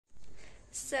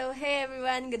So hey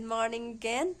everyone, good morning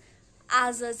again.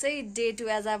 As I say, day 2,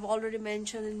 as I've already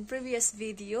mentioned in previous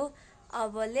video.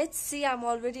 Let's see, I'm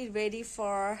already ready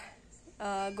for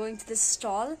going to this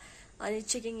stall and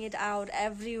checking it out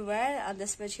everywhere, and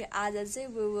especially as I say,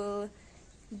 we will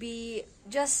be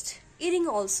just eating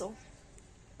also.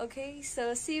 Okay,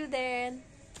 so see you then.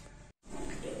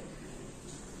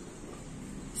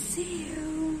 See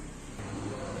you.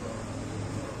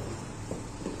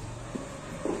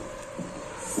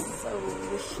 So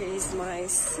here's my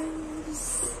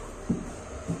shoes.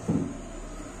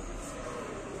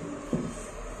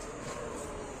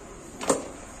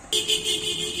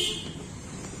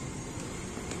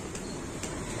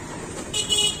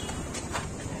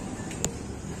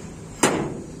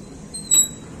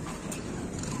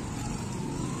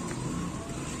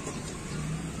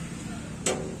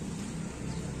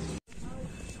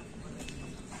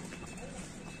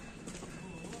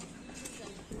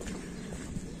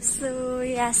 So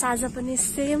yes, as up in the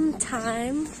same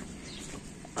time,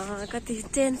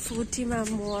 10:40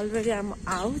 I'm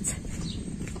out,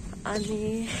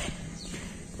 and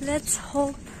let's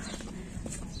hope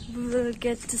we will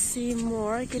get to see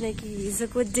more.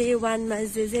 Because day 1 ma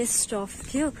stuff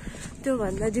थियो त्यो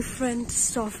भन्दा different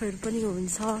stuff पनि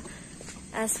हुन्छ,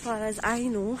 as far as I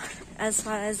know, as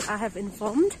far as I have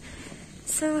informed.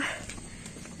 So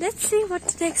let's see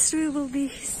what next we will be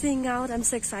seeing out. I'm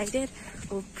so excited.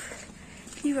 Hope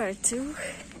you are too.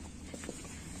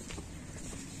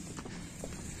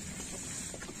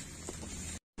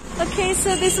 Okay,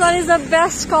 so this one is the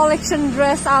best collection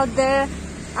dress out there.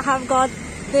 I have got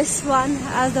this one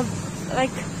as the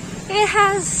it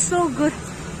has so good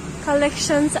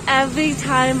collections every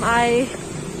time I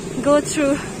go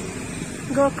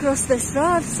across this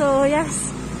road. So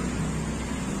yes,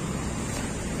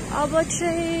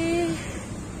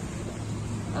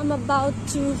 I'm about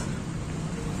to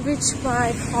reach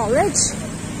my college,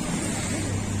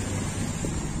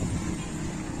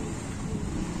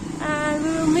 and we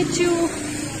will meet you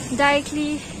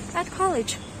directly at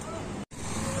college.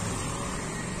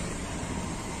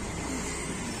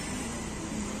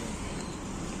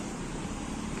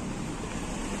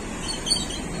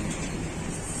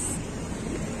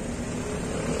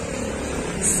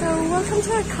 So welcome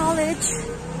to our college.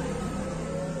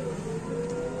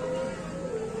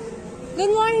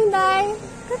 Good morning, Dai.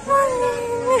 Good morning.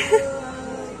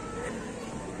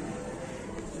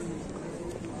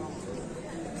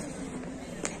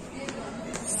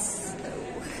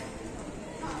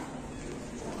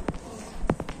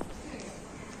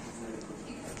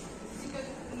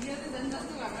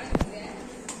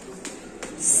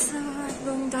 So I'm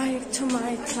going direct to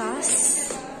my class.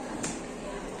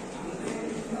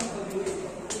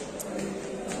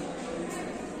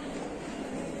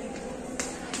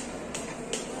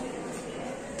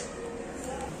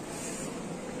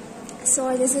 So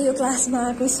I just say your class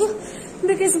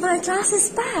because my class is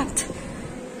packed.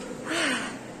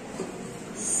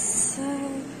 So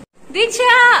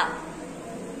Diksha,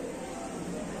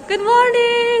 good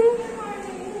morning.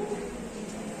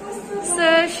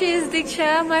 So she is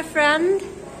Diksha, my friend.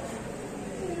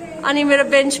 Ani mera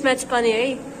benchmate pani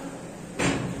hai.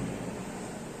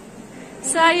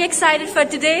 So are you excited for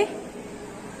today?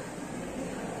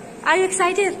 Are you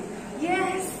excited?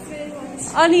 Yes, very much.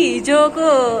 Ani joko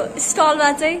stall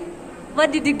ma chai,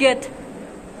 what did you get?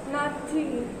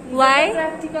 Nothing. Why?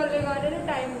 Practical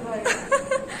time bhayo.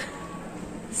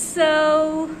 So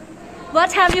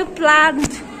what have you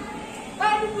planned?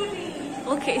 Pani puri.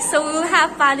 Okay, so we will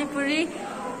have pani puri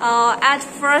at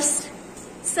first.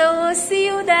 So see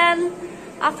you then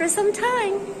after some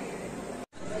time.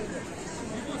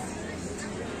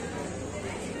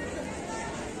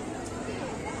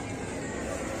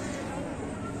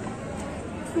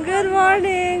 Good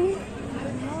morning.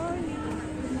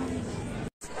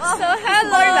 So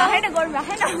hello.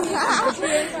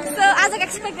 So as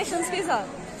expectations ke cha?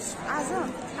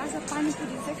 आज pani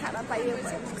puri चाहिँ खान पाइयो.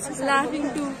 Laughing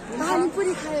too. Pani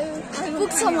puri खायो.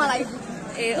 पुग्छ मलाई.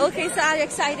 Okay, so are you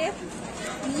excited?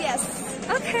 Yes.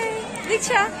 Okay,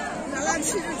 Diksha.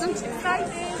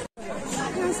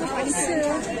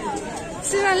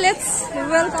 So let's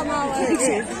welcome our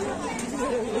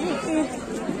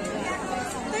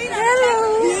hello.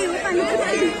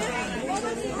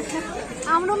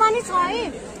 हाम्रो मानि छ है.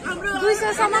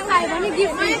 200 सम्म खायो भने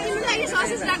गिफ्ट दिनु. तिम्रो लागि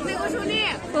ससेज राख्दिएको छु नि.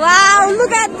 Wow,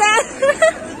 look at that.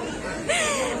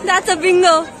 That's a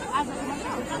bingo.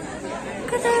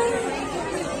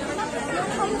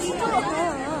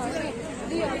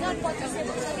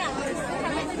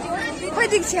 खोइ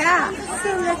दिक्छ. So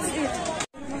let's eat.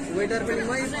 Waiter,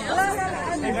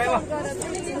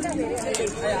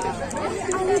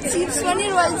 आलु चिप्स पनि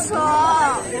रहेछ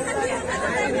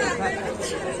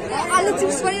आलु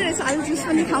चिप्स पनि रहेछ आलु चिप्स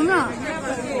पनि खाऊ न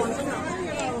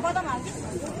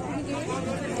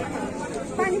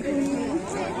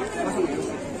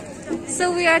So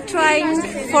we are trying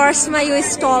first my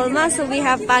stall ma. So we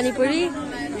have pani puri,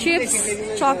 chips,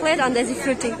 chocolate, and there's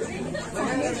fruity.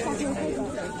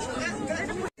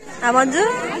 Amanju,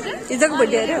 is that good?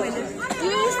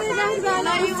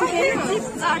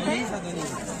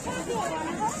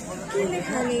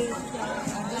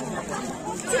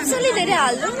 Chips only there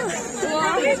all.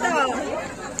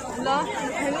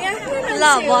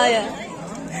 La boy.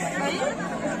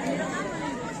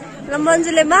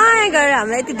 Manjule माया गरेर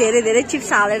हामीलाई यति धेरै धेरै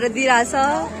चिप्स हालेर दिइराछ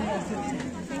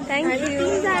thank you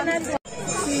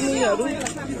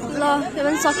ल यो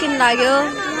पनि सकिन लाग्यो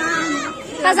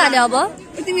कहाँ जाने अब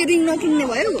तिमी रिङ नकिन्ने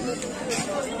भयो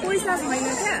पैसा छैन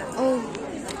क्या ओ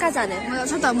कहाँ जाने म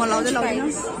छ त म लाउँदै लाउँदिन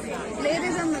लिएर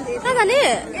जाम न कहाँ जाने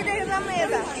यता जाम न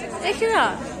यता एकछिन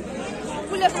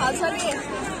पुले फाल्छ नि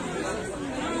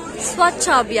स्वच्छ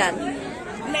अभियान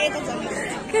ल यता जाम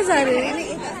के जाने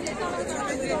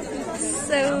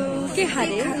So, के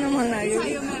खाने खान मन लाग्यो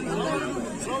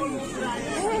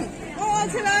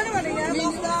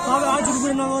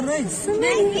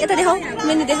यता देखाऊ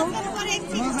मेन्यु देखाऊ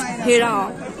हेर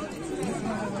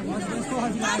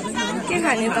के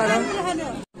खाने तर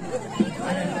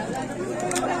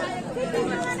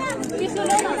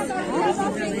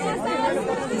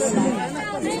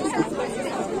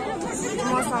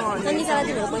मसाला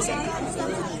दिनु पैसा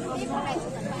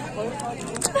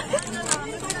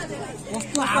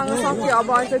सक्यो अब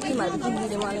अर्को तिमीहरू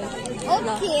किनिदिने मलाई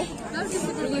ओके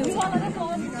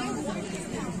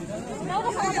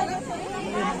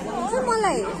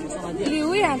मलाई लिउ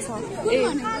यहाँ छ ए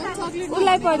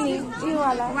उसलाई पनि यो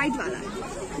वाला व्हाइट वाला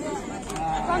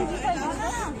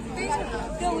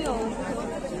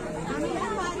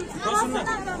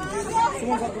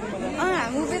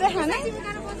मुबेर खाना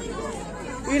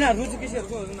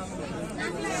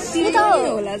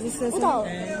होला जस्तो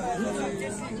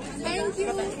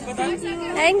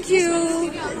Thank you.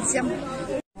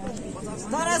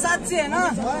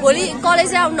 भोलि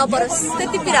कलेज आउनु नपरोस्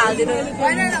त्यति पिर हालिदिनु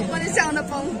कलेज आउन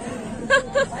पाऊ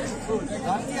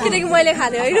किनकि मैले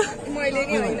खाने होइन मैले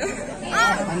नि होइन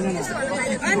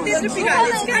अनि त्यसले पिर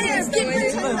हालेछ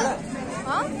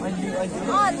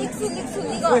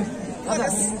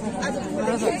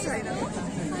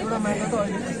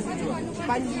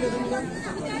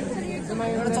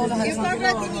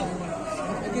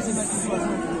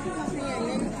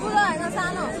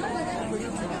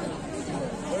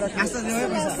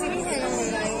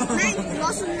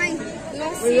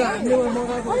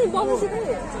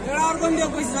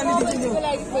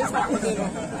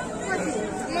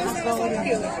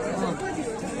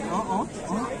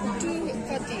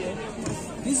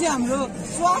हाम्रो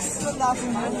स्वास्थ्य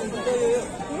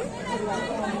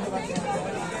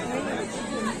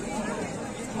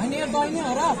होइन यो दही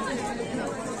हो र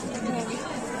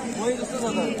वही जस्तो छ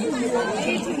त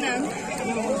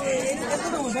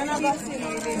यस्तो हुँदैन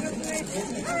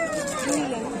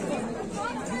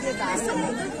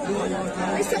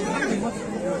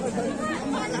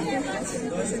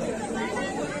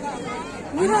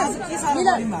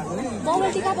बबल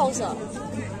टी कहाँ पाउँछ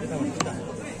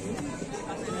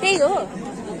त्यही हो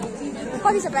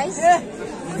कति छ प्राइस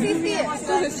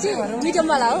 250 मिडियम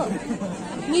वाला हो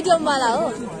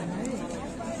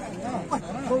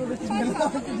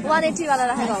 180 वाला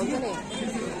राखेको हुन्छ नि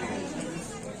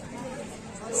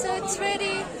So it's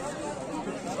ready.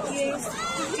 Yes,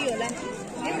 50 होला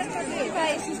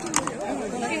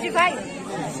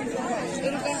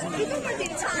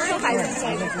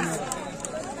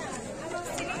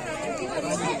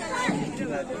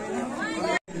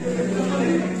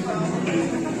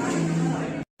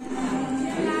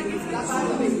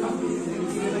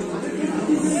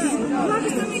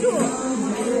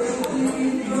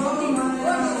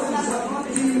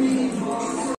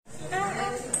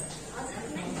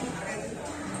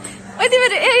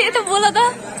बोला था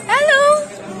हेलो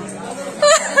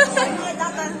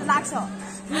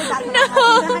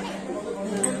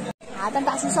हात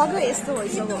टाँसी सक्यो यस्तो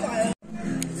भइसक्यो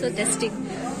सो टेस्टी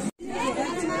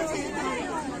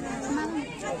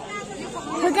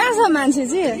कहाँ छ मान्छे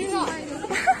चाहिँ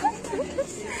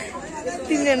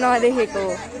तिमीले नदेखेको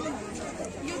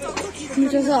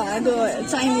मिठो छ त्यो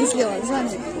चाइनिजले भन्छ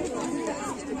नि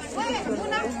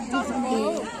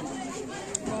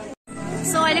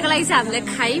So अहिलेको लागि चाहिँ हामीले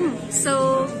खायौँ so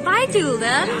bye till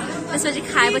then त्यसपछि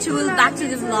खाएपछि we'll back to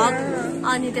the vlog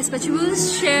अनि त्यसपछि we'll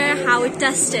share how it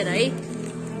tasted है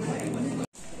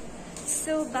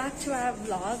so back to our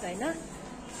vlog हैन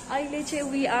अहिले चाहिँ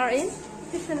we are in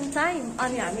tiffin time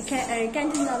अनि हामी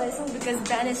क्यान्टिन जाँदैछौँ because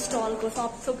बिहान स्टलको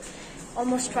सब थोक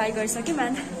almost try गरिसक्यो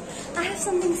man I have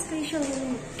something special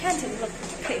in canteen look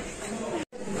okay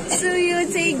so यो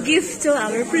चाहिँ गिफ्ट हो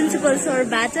हाम्रो प्रिन्सिपल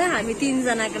सरबाट हामी 3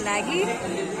 जनाको लागि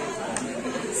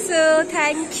so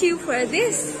thank you for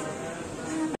this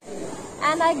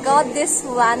and I got this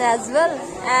one as well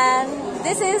and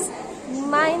this is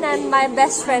mine and my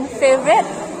best friend favorite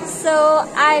so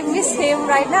I miss him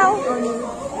right now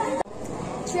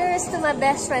cheers to my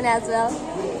best friend as well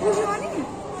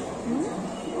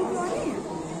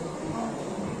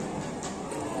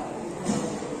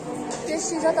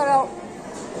tasty छ तर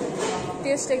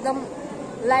test एकदम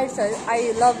light छ I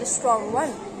love strong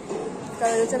one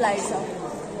तर यो चाहिँ light छ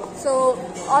so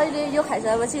अहिले यो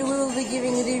खाइसकेपछि we will be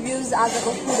giving reviews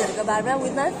आजको फुडहरुको बारेमा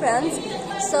with my friends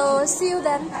so see you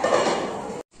then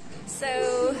so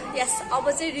yes अब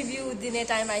चाहिँ रिभ्यू दिने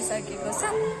टाइम आइसकेको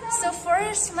छ so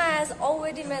first ma as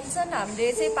already mentioned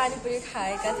हामीले चाहिँ पानीपुरी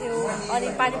खाएका थियौं अनि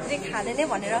पानीपुरी खाने नै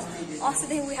भनेर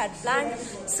अस्तिदेखि we had planned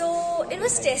so it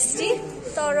was tasty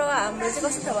तर हाम्रो चाहिँ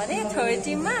कस्तो थियो भने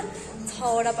 30 मा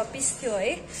 6 वटा पिस थियो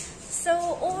है so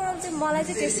overall चाहिँ मलाई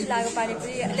चाहिँ टेस्टी लाग्यो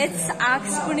पानीपुरी let's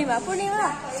ask पूर्णिमा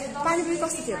पानीपुरी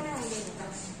कस्तो थियो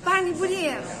पानीपुरी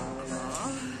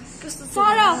कस्तो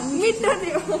तर मिठो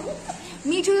थियो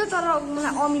मिठो थियो तर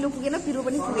मलाई अमिलो पुगेन पिरो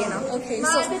पनि पुगेन ओके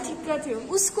सो ठिक्क थियो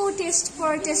उसको test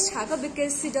for test खाको because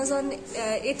she doesn't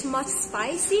it much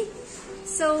spicy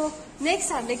so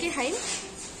next हामीले के खायौं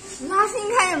लाफिङ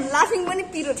खायौं लाफिङ पनि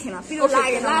पिरो थिएन पिरो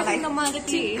लागेन लाफिङ त मलाई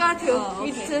ठिक्क थियो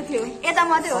मिठो थियो यता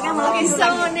मात्रै हो क्या मलाई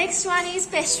so next one is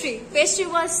pastry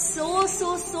was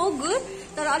so good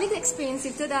तर अलिक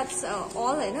एक्सपेन्सिभ थियो द्याट्स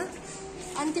अल हैन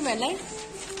अनि तिमीहरुलाई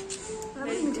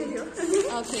मिठो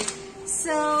थियो okay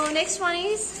So next one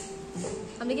is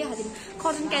हामीले के खादिम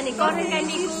कटन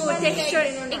क्यान्डीको टेक्सचर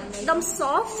एकदम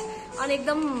सफ्ट अनि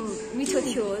एकदम मिठो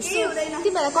थियो सो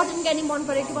तिमीहरुलाई कटन क्यान्डी मन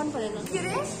पर्यो कि मन परेन के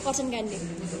रे कटन क्यान्डी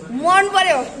मन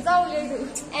पर्यो जाऊ ल्याइदे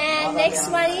एन्ड नेक्स्ट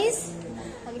वान इज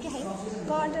हामी के खायौं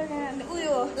कटन क्यान्डी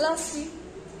उयो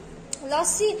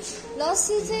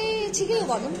लस्सी चाहिँ ठिकै हो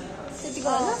भनौं त्यतिको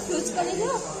हैन फ्रुट्स पनि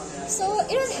थियो सो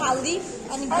इट वाज हेल्दी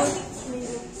अनि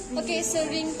गुड ओके सो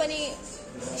रिङ पनि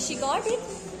she got it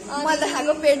मलाई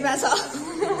खाएको पेटमा छ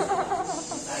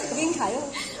रिङ खायो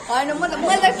हैन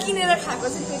मलाई किनेर खाएको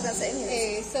चाहिँ पेटमा छ नि ए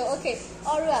सो ओके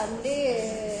अरु हामीले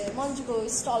मन्जुको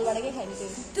स्टलबाट के खाने थियो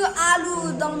त्यो आलु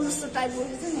दम जस्तो टाइपको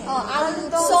थियो नि आलु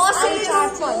ससेज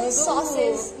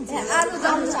आलु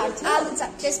दम चाट आलु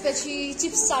चाट त्यसपछि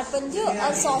चिप्स चाट पनि थियो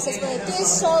अनि ससेज पनि त्यो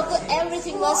स्टलको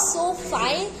एभ्रिथिङ वाज सो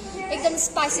फाइन एकदम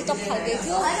स्पाइसी टप खालको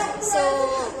थियो so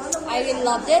I really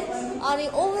love it अनि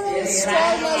ओभरअल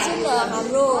स्टलमा जुन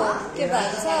हाम्रो के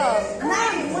भन्छ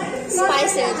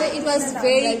स्पाइसहरू थियो इट वाज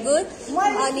भेरी गुड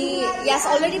अनि यस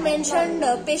अलरेडी मेन्सन्ड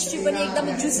पेस्ट्री पनि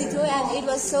एकदमै जुसी थियो and it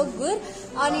was so good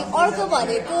अनि अर्को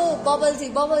भनेको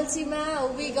बबल टीमा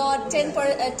we got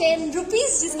 10 rupees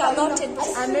discount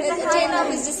not 10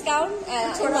 rupees discount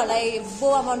उनीहरूलाई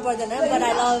बोवा मन पर्दैन but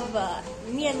I love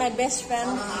me and my best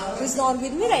friend who's not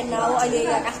with me right now अहिले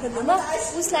काठमाडौँमा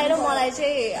उसलाई र मलाई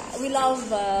चाहिँ we love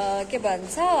के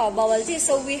भन्छ bubble tea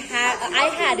so I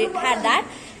had that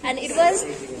and it was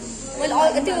well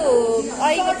त्यो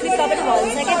अहिलेको क्लिपमा पनि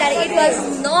भन्छ कि that it was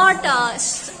not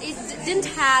it didn't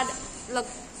had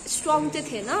like strong चाहिँ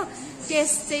थिएन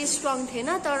टेस्ट चाहिँ strong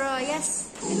थिएन तर yes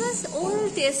it was all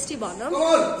tasty भनौं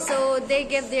so they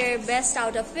gave their best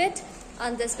out of it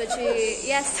and त्यसपछि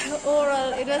yes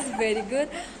overall it was very good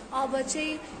अब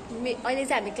चाहिँ अहिले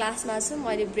चाहिँ हामी क्लासमा छौं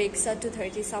अहिले ब्रेक छ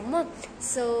 2:30 सम्म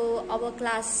सो अब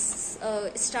क्लास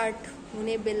स्टार्ट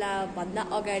हुने बेला भन्दा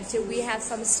अगाडि चाहिँ we have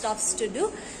some stuffs to do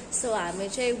so हामी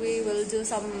चाहिँ we will do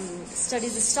some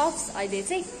studies stuffs अहिले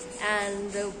चाहिँ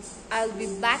and I'll be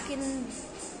back in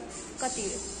कति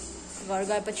घर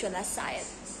गएपछि होला सायद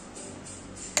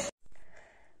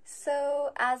So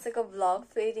आजको vlog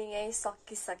फेरि यही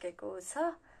सकिसकेको छ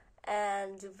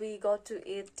and we got to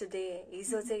eat today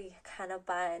हिजो चाहिँ खान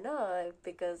पाएन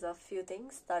because of few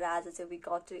things तर आज चाहिँ we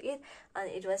got to eat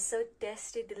and it was so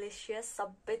tasty delicious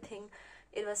everything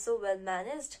it was so well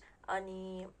managed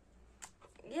अनि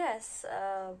yes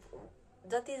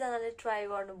जति जनाले ट्राई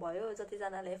गर्नुभयो जति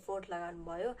जनाले एफोर्ट लगाउनु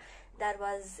भयो that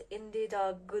was indeed a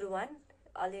good one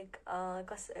अलिक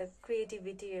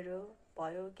क्रिएटिभिटीहरु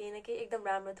भयो केही न केही एकदम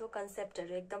राम्रो थियो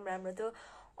कन्सेप्टहरु एकदम राम्रो थियो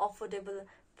अफोर्डेबल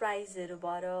प्राइसहरु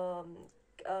भएर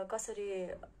कसरी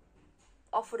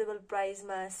अफोर्डेबल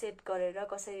प्राइसमा सेट गरेर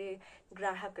कसरी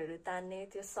ग्राहकहरु तान्ने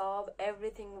त्यो सब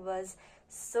everything was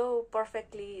so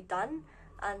perfectly done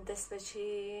and त्यसपछि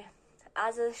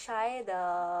as a shy,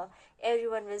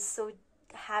 everyone was so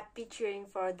happy cheering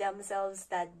for themselves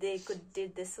that they could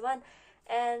did this one.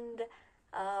 And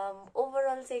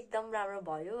overall चाहिँ एकदम राम्रो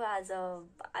भयो. As a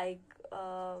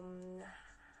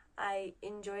I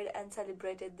enjoyed and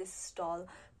celebrated this stall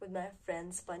with my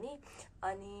friends पनि.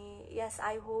 अनि yes,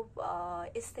 I hope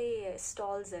यस्तै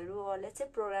stalls or let's say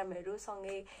programहरू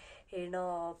सँगै हेर्न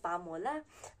palm होला.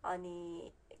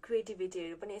 अनि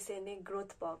क्रिएटिभिटीहरू पनि यसरी नै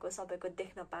ग्रोथ भएको सबैको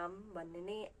देख्न पाम भन्ने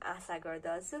नै आशा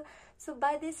गर्दछु. So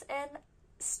by this end,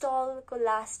 stall को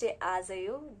last day आज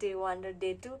यो day 1 र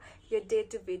day 2, यो day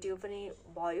 2 भिडियो पनि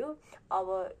भयो. अब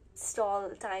stall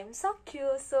time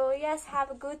सक्यो. So yes,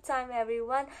 have a good time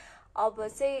everyone. अब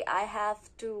चाहिँ I have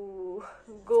to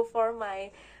go for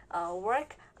my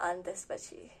work, and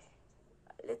त्यसपछि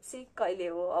let's see कहिले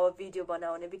हो अब भिडियो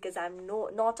बनाउने, because I'm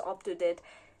not up to date.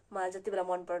 मलाई जति बेला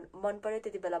मन पर्यो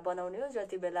त्यति बेला बनाउने हो,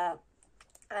 जति बेला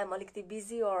I'm अलिकति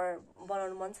busy or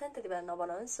बनाउनु मन छैन त्यति बेला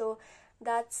नबनाउने. So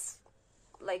that's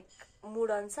like mood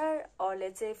अनुसार or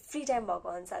let's say free time भएको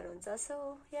अनुसार हुन्छ.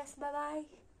 So yes, bye bye.